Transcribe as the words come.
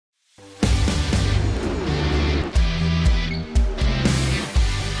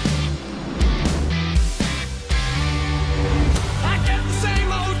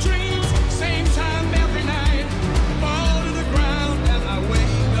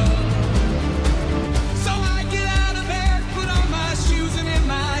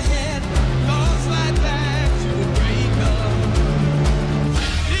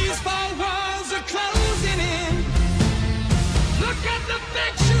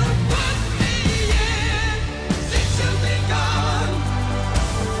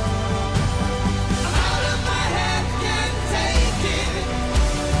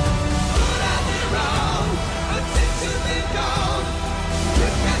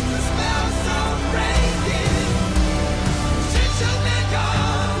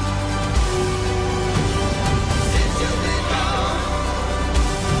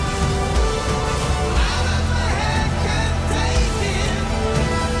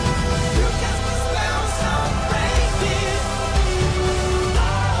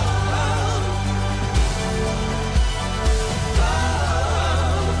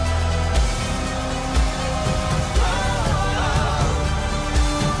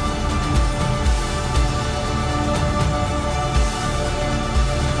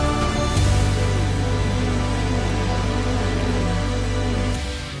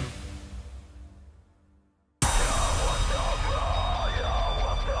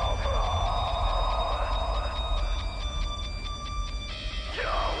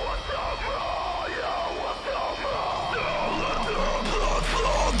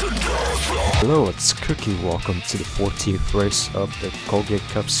Hello, it's Cookie. Welcome to the 14th race of the Colgate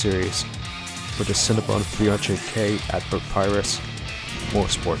Cup Series for the Cinnabon 300K at Papyrus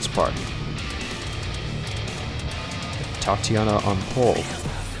Motorsports Park. Tatiana on pole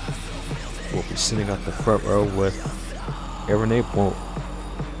will be sitting at the front row with NROL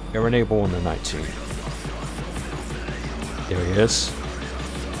in the 19. There he is.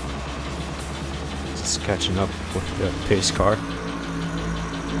 Just catching up with the pace car.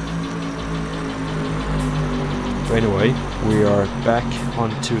 But anyway, we are back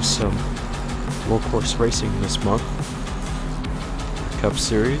onto some low course racing this month. Cup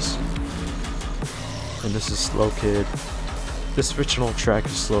Series. And this original track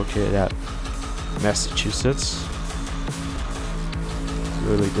is located at Massachusetts. It's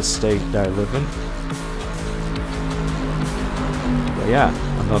really the state that I live in. But yeah,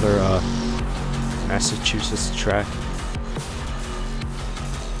 another Massachusetts track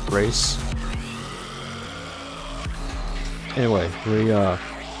race. Anyway, we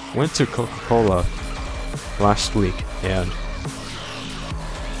went to Coca-Cola last week and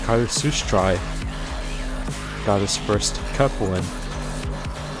Kyler Sustry got his first cup win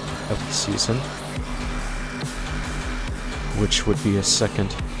of the season, which would be his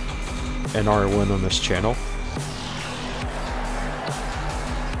second NR win on this channel.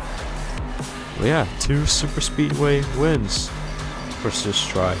 But yeah, 2 super speedway wins for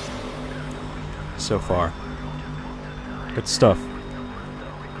Sustry so far. Good stuff.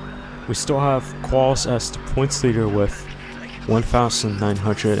 We still have Qualls as the points leader with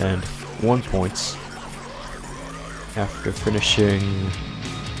 1,901 points after finishing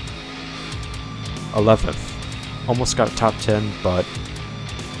 11th. Almost got top 10, but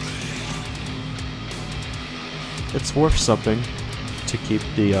it's worth something to keep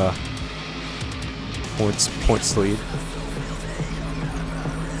the points lead.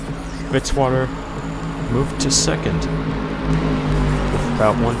 Fitzwater moved to second with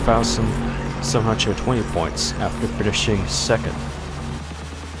about 1,720 points after finishing second.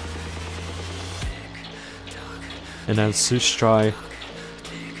 And then Sustry,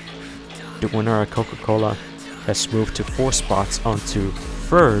 the winner at Coca-Cola, has moved to 4 spots onto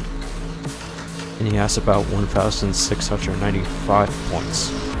third, and he has about 1,695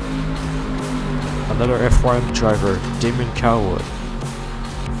 points. Another FYM driver, Damon Cowwood,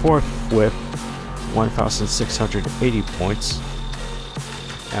 4th with 1,680 points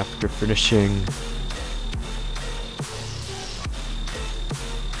after finishing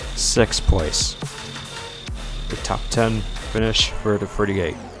 6th place. The top 10 finish for the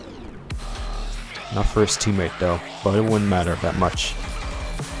 38. Not for his teammate though, but it wouldn't matter that much,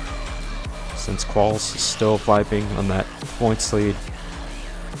 since Qualls is still vibing on that points lead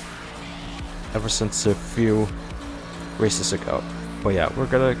ever since a few races ago. But yeah, we're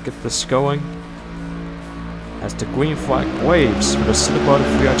gonna get this going as the green flag waves for the Cinnabon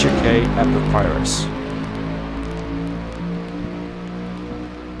 300K at Papyrus.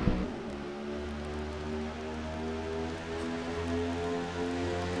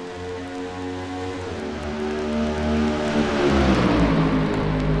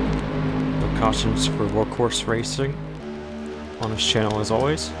 No cautions for workhorse racing on this channel as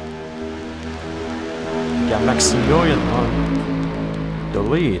always. We got Maximilian on the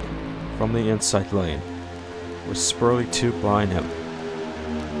lead from the inside lane, with Spurley 2 behind him.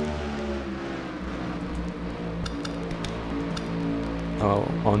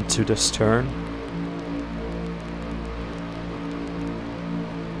 Onto this turn.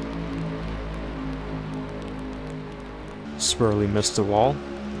 Spurley missed the wall.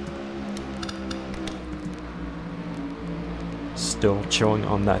 Still chilling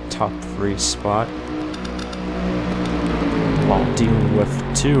on that top 3 spot, while dealing with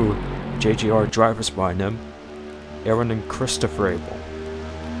 2 JGR drivers behind him, Aaron and Christopher Abel.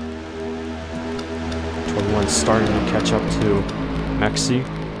 21 starting to catch up to Maxi.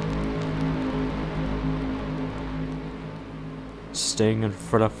 Staying in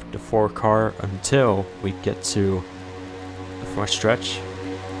front of the 4 car until we get to the front stretch.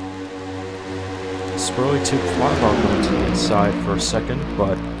 Spurley took Flyball going to the inside for a second,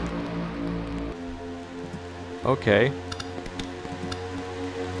 but okay.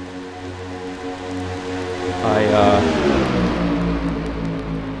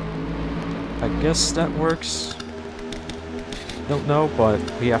 I guess that works. Don't know, but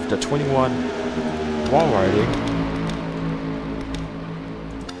we have the 21 wall riding.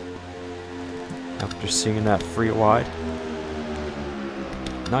 After seeing that free wide.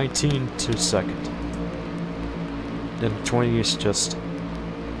 19 to second. Then 20 is just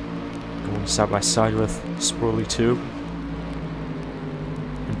going side by side with Spurley 2.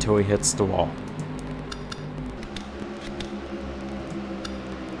 And until he hits the wall.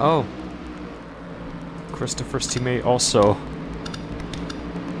 Oh! Christopher's teammate also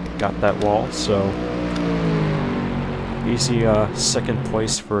got that wall, so easy second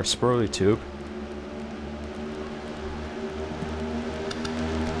place for Spurly Tube.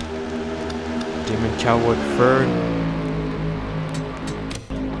 Demon Cowwood third.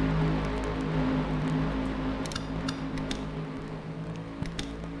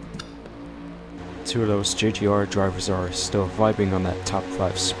 Two of those JGR drivers are still vibing on that top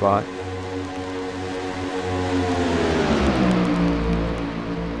 5 spot.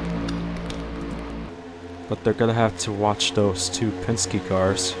 But they're gonna have to watch those two Penske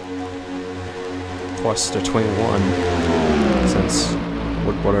cars. Plus the 21, since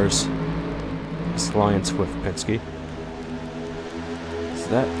Woodwaters is alliance with Penske. So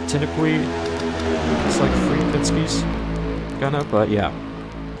that technically it's like 3 Penske's, kinda, but yeah.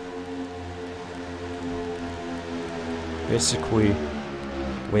 Basically,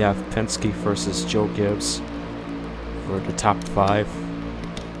 we have Penske versus Joe Gibbs for the top 5.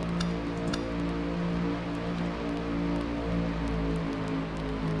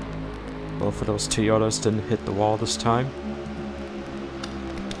 Both of those Toyotas didn't hit the wall this time.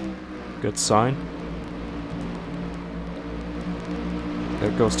 Good sign.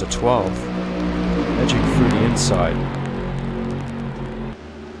 There goes to 12, edging through the inside.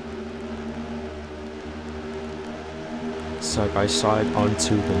 Side by side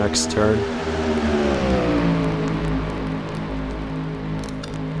onto the next turn.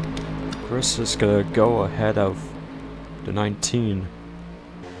 Chris is gonna go ahead of the 19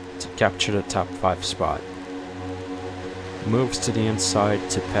 to capture the top 5 spot. Moves to the inside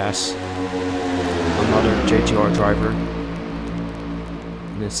to pass another JGR driver,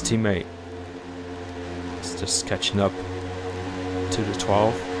 and his teammate is just catching up to the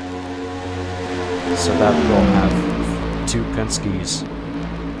 12. So that will have 2 Penske's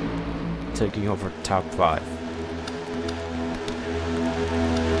taking over the top 5.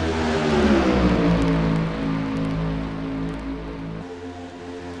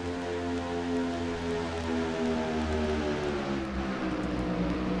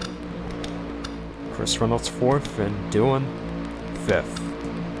 Chris Reynolds 4th and Dylan 5th.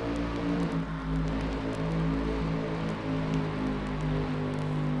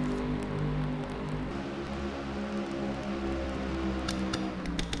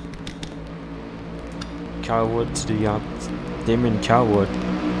 Cowwood to the Damon Cowwood,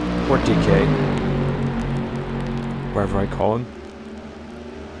 or DK, wherever I call him.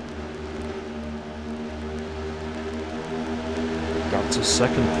 Got to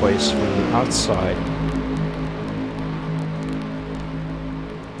second place from the outside.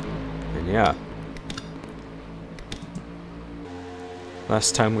 And yeah.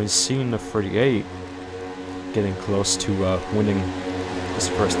 Last time we've seen the 38 getting close to winning his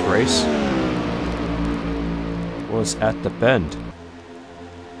first race was at the bend.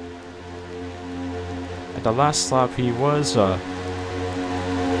 At the last lap he was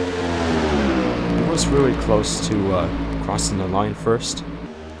really close to crossing the line first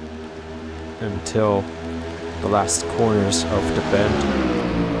until the last corners of the bend.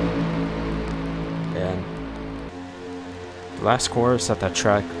 And the last corners at that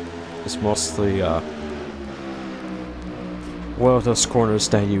track is mostly one of those corners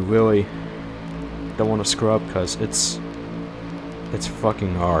that you really don't want to screw up because it's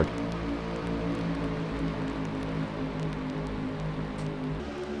fucking hard.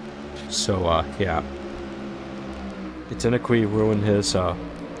 So yeah, it technically ruined his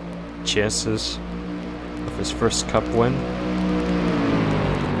chances of his first cup win.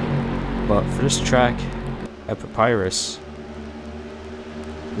 But for this track at Papyrus,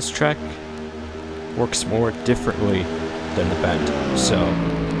 this track works more differently than the bend. So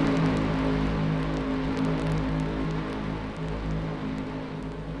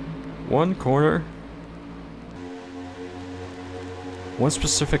one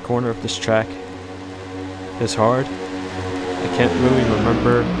specific corner of this track is hard. I can't really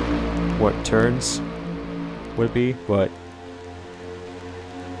remember what turns would be, but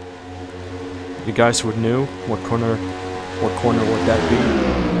you guys would know what corner would that be.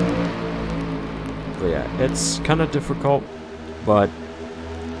 But yeah, it's kind of difficult, but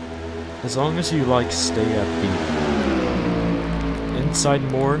as long as you like stay at the inside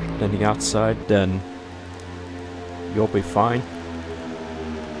more than the outside, then you'll be fine.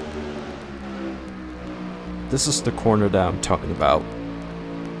 This is the corner that I'm talking about.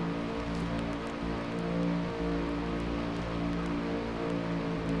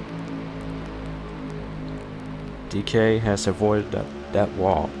 DK has avoided that that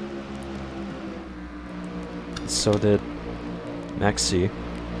wall. So did Maxi.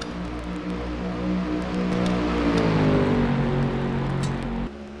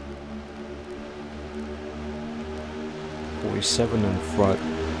 .47 in front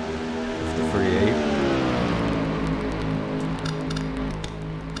of the 38.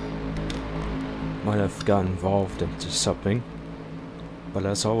 Might have got involved into something, but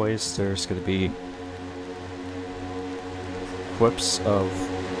as always, there's going to be clips of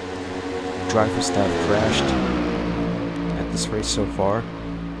drivers that have crashed at this race so far.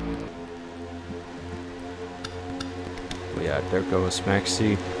 But yeah, there goes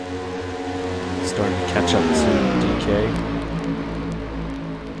Maxi, starting to catch up to DK.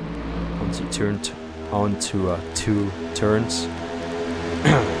 Once he turned onto 2 turns.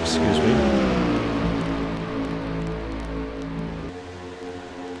 Excuse me.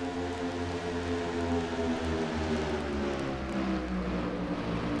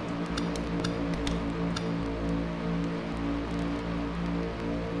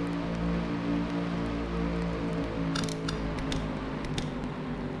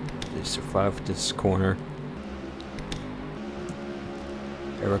 They survived this corner.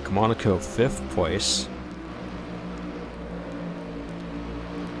 Eric Monaco 5th place.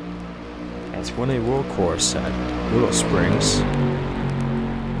 Has won a world course at Willow Springs.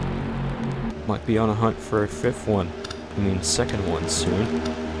 Might be on a hunt for a 5th one. I mean 2nd one soon.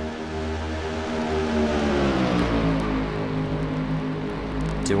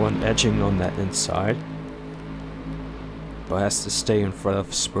 Dylan edging on that inside, but has to stay in front of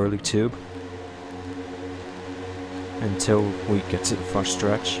Spurley Tube until we get to the front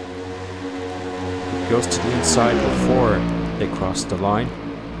stretch. It goes to the inside before they cross the line.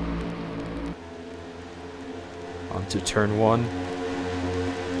 Onto turn 1.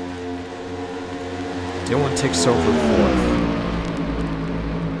 Dylan takes over 4th.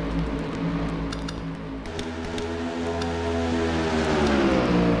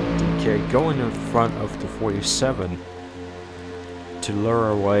 DK going in front of the 47 to lure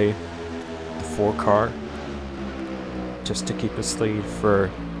away the 4 car, just to keep his lead for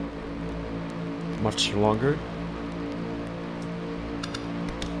much longer.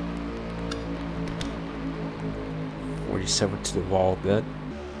 .47 to the wall a bit.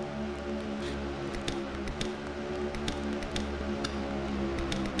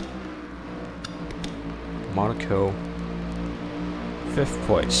 Monaco 5th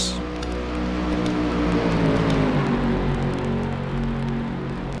place.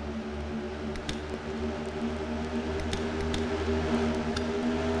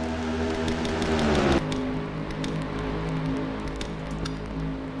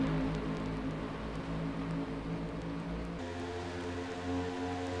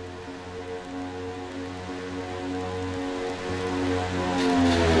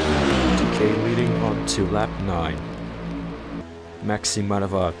 Leading on to lap 9. Maxi might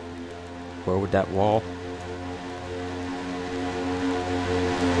have lowered that wall.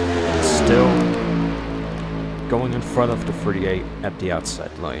 Still going in front of the 38 at the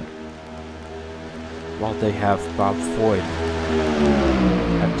outside lane, while they have Bob Floyd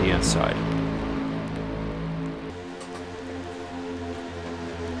at the inside.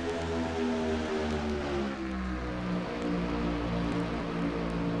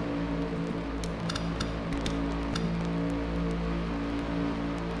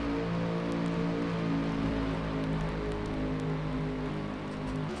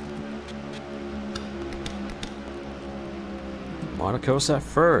 Monaco's at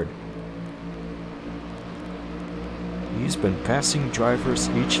 3rd. He's been passing drivers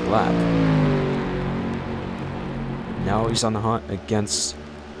each lap. Now he's on the hunt against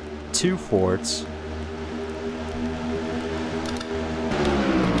 2 Fords.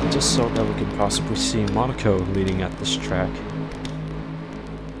 Just so that we can possibly see Monaco leading at this track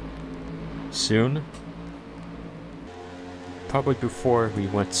soon. Probably before we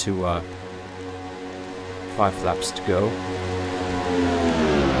went to 5 laps to go.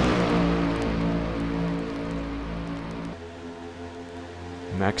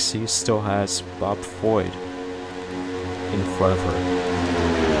 Maxi still has Bob Floyd in front of her.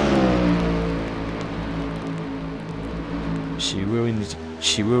 She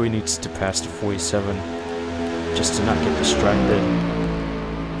really needs to pass the 47 just to not get distracted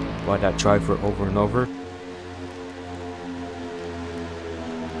by that driver over and over.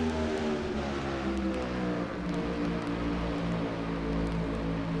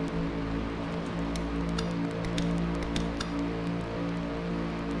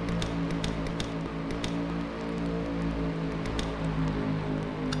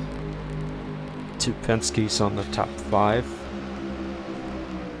 Two Penske's on the top 5.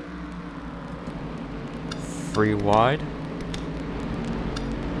 3 wide.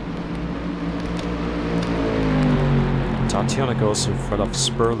 Tatiana goes in front of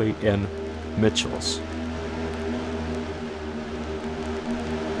Spurley and Mitchells.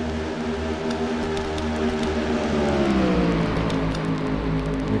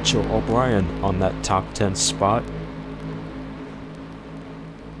 Mitchell O'Brien on that top 10 spot.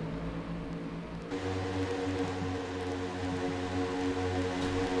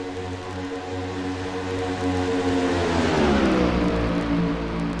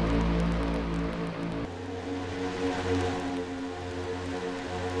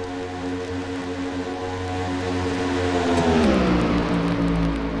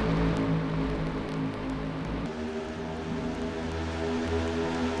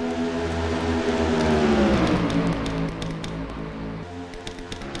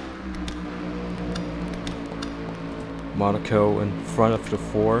 Monaco in front of the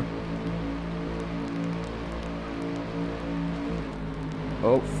 4.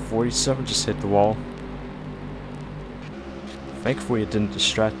 Oh, 47 just hit the wall. Thankfully it didn't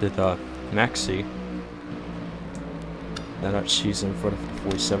distract Maxi. Now that she's in front of the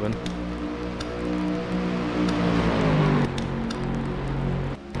 47.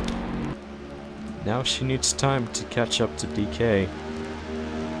 Now she needs time to catch up to DK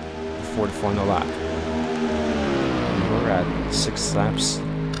before the final lap. We're at 6 laps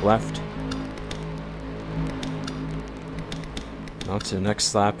left. On to the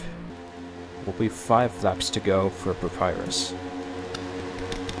next lap. Will be 5 laps to go for Papyrus.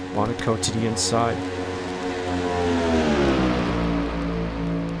 Monaco to the inside.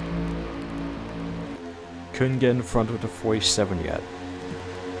 Couldn't get in front of the 47 yet.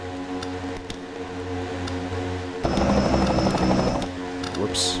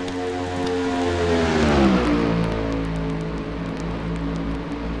 Whoops.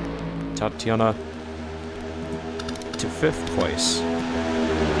 Tatiana to 5th place.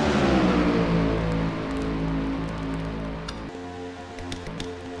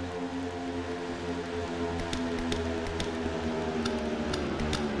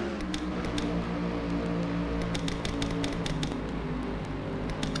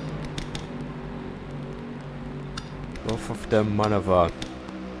 Both of them might have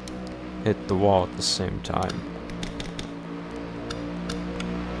hit the wall at the same time.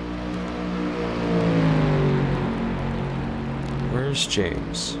 Where's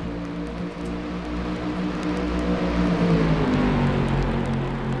James?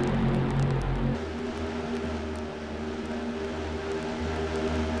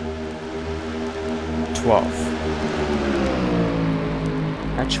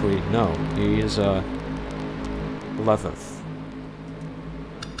 Actually, no. He is 11th.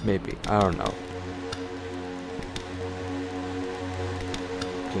 Maybe. I don't know.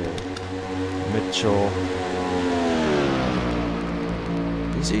 Okay. Mitchell.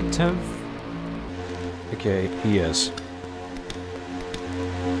 Is he 10th? Okay, he is.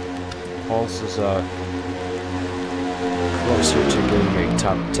 Pulse is closer to getting a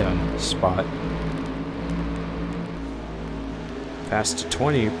top 10 spot. Past to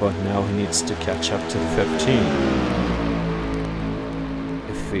 20, but now he needs to catch up to 15.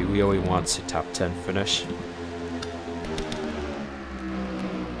 If he really wants a top 10 finish.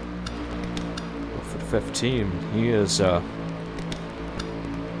 Well, for 15, he has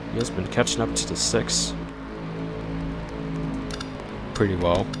been catching up to the 6 pretty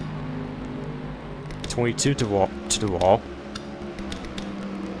well. 22 to the wall.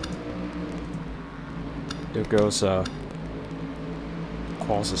 There goes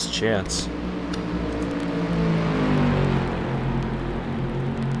Qualls' chance.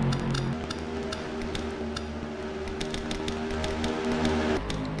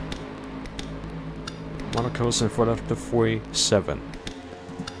 Monaco's in front of the 47.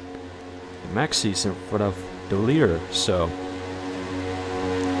 Maxi's in front of the leader, so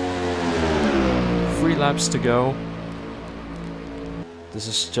 3 laps to go. This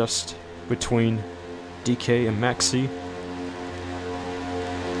is just between DK and Maxi.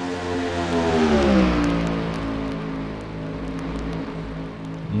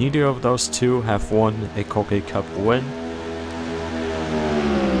 Neither of those two have won a Colgate Cup win,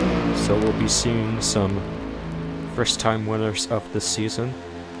 so we'll be seeing some first-time winners of the season.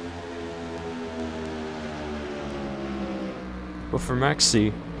 But for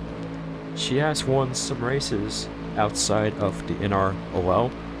Maxi, she has won some races outside of the NROL,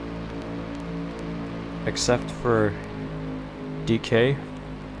 except for DK,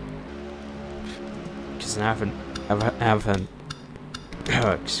 because I haven't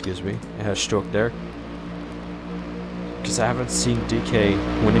excuse me, I had a stroke there. because I haven't seen DK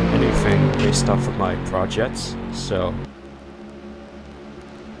winning anything based off of my projects, so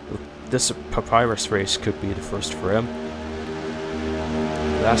this Papyrus race could be the first for him.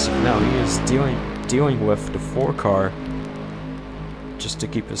 But as of now, he is dealing with the 4 car just to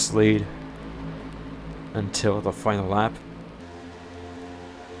keep his lead until the final lap.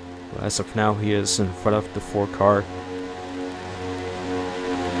 But as of now, he is in front of the 4 car.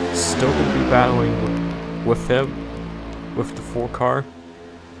 Still going to be battling with him, with the 4 car.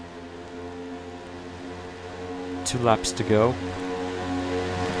 2 laps to go.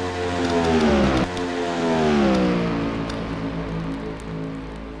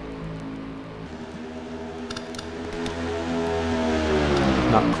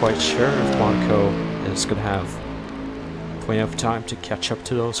 Not quite sure if Monaco is going to have plenty of time to catch up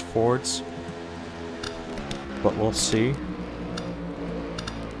to those Fords, but we'll see.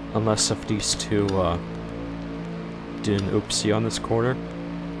 Unless if these two did an oopsie on this corner.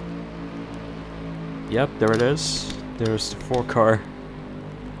 Yep, there it is. There's the 4 car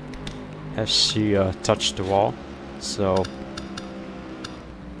as she touched the wall. So,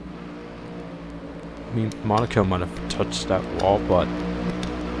 I mean, Monaco might have touched that wall, but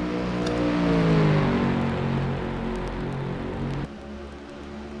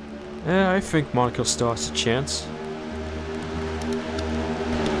I think Monaco still has a chance.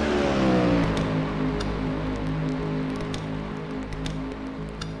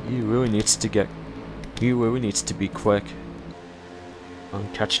 He really needs to be quick on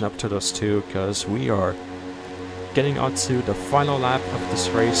catching up to those two, because we are getting onto the final lap of this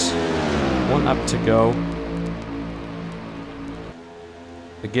race. 1 lap to go.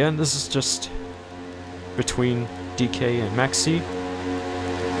 Again, this is just between DK and Maxi,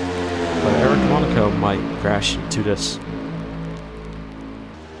 but Eric Monaco might crash into this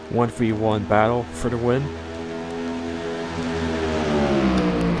 1v1 battle for the win.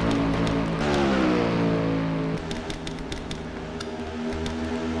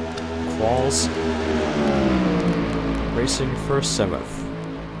 Quals racing for 7th.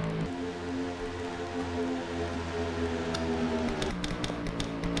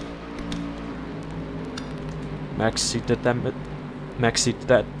 Maxi did that.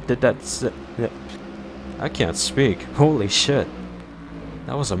 I can't speak. Holy shit.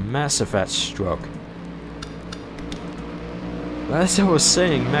 That was a massive ass stroke. As I was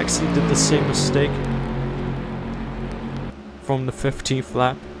saying, Maxi did the same mistake from the 15th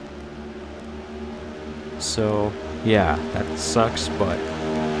lap. So, yeah, that sucks, but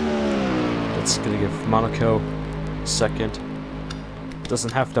that's gonna give Monaco 2nd.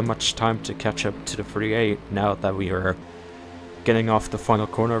 Doesn't have that much time to catch up to the 38 now that we are getting off the final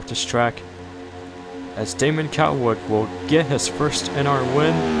corner of this track, as Damon Cowwood will get his first NR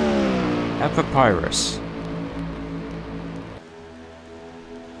win at Papyrus.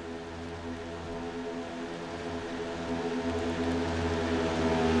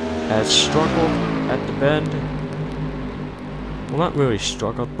 Has struggled at the bend. Well, not really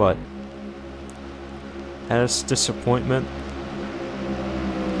struggled, but has disappointment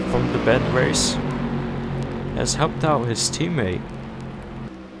from the bend race. Has helped out his teammate,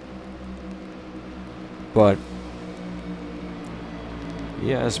 but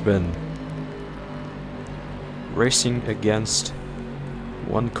he has been racing against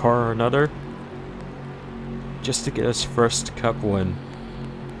one car or another just to get his first cup win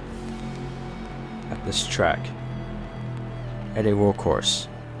at this track at a world course.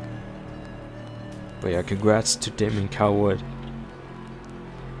 But yeah, congrats to Damon Cowwood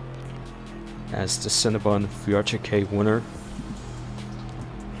as the Cinnabon VRJK winner.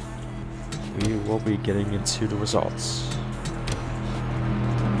 We will be getting into the results.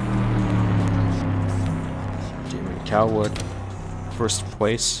 Damon Cowwood, first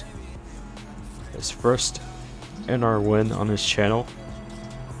place. His first NR win on his channel.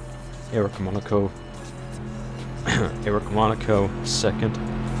 Eric Monaco 2nd.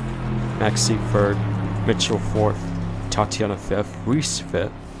 Maxi 3rd. Mitchell 4th. Tatiana 5th. Reese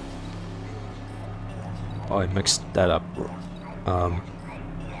 5th. Oh, I mixed that up.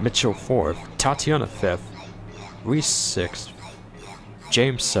 Mitchell 4th, Tatiana 5th, Reese 6th,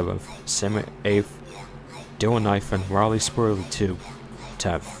 James 7th, Sammy 8th, Dylan 9th, and Riley Spurley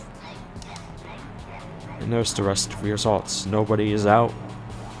 10th. And there's the rest of the results. Nobody is out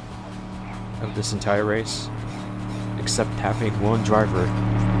of this entire race, except having one driver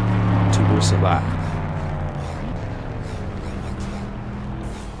to lose a lap.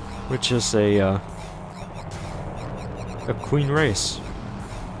 Which is a clean race,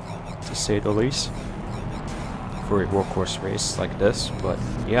 to say the least, for a world course race like this. But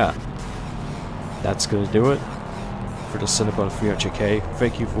yeah, that's gonna do it for the Cinnabon 300k.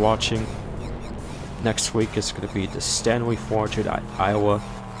 Thank you for watching. Next week is going to be the Stanley 400 at Iowa,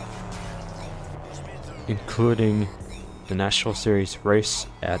 including the National Series race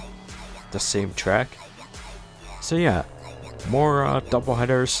at the same track. So yeah, more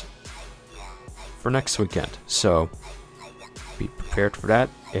doubleheaders for next weekend. So be prepared for that,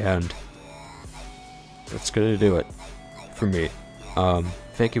 and that's gonna do it for me.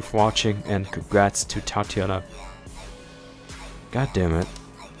 Thank you for watching, and congrats to Tatiana. God damn it.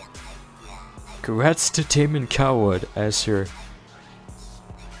 Congrats to Damon Cowwood as your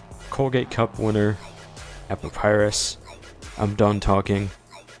Colgate Cup winner at Papyrus. I'm done talking.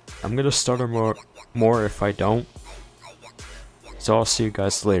 I'm gonna stutter more if I don't. So I'll see you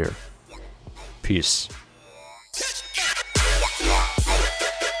guys later. Peace.